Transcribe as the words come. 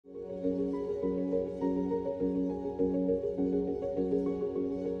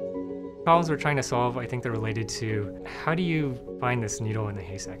Problems we're trying to solve, I think they're related to how do you find this needle in the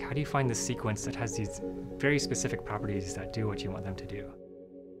haystack? How do you find this sequence that has these very specific properties that do what you want them to do?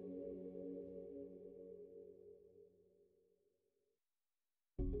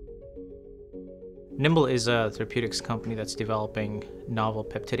 Nimble is a therapeutics company that's developing novel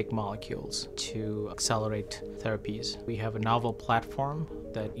peptidic molecules to accelerate therapies. We have a novel platform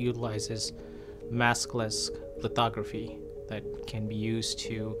that utilizes maskless lithography that can be used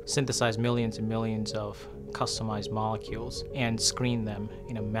to synthesize millions and millions of customized molecules and screen them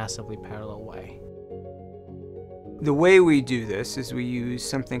in a massively parallel way. The way we do this is we use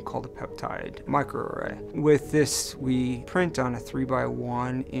something called a peptide microarray. With this, we print on a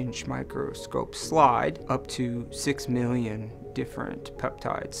 3x1 inch microscope slide up to 6 million different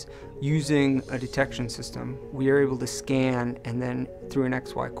peptides. Using a detection system, we are able to scan and then through an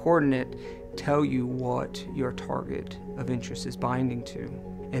XY coordinate tell you what your target of interest is binding to.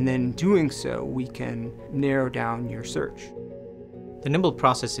 And then doing so, we can narrow down your search. The Nimble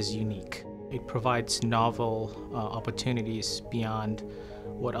process is unique. It provides novel opportunities beyond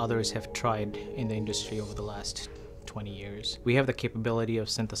what others have tried in the industry over the last 20 years. We have the capability of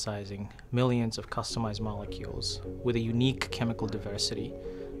synthesizing millions of customized molecules with a unique chemical diversity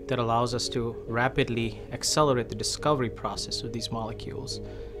that allows us to rapidly accelerate the discovery process of these molecules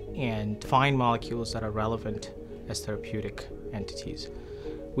and find molecules that are relevant as therapeutic entities.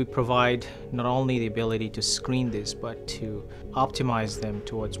 We provide not only the ability to screen this, but to optimize them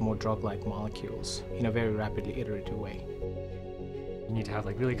towards more drug-like molecules in a very rapidly iterative way. You need to have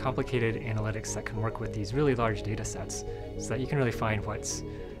really complicated analytics that can work with these really large data sets so that you can really find what's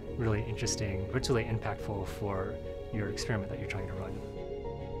really interesting, what's really impactful for your experiment that you're trying to run.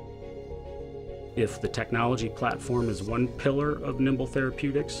 If the technology platform is one pillar of Nimble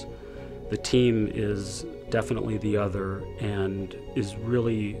Therapeutics, the team is definitely the other and is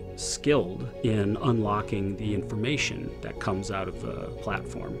really skilled in unlocking the information that comes out of the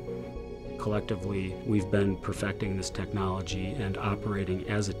platform. Collectively, we've been perfecting this technology and operating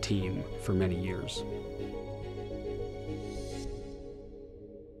as a team for many years.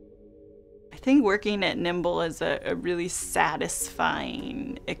 I think working at Nimble is a really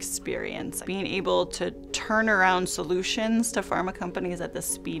satisfying experience. Being able to turn around solutions to pharma companies at the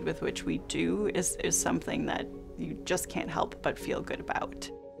speed with which we do is something that you just can't help but feel good about.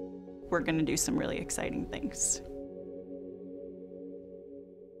 We're going to do some really exciting things.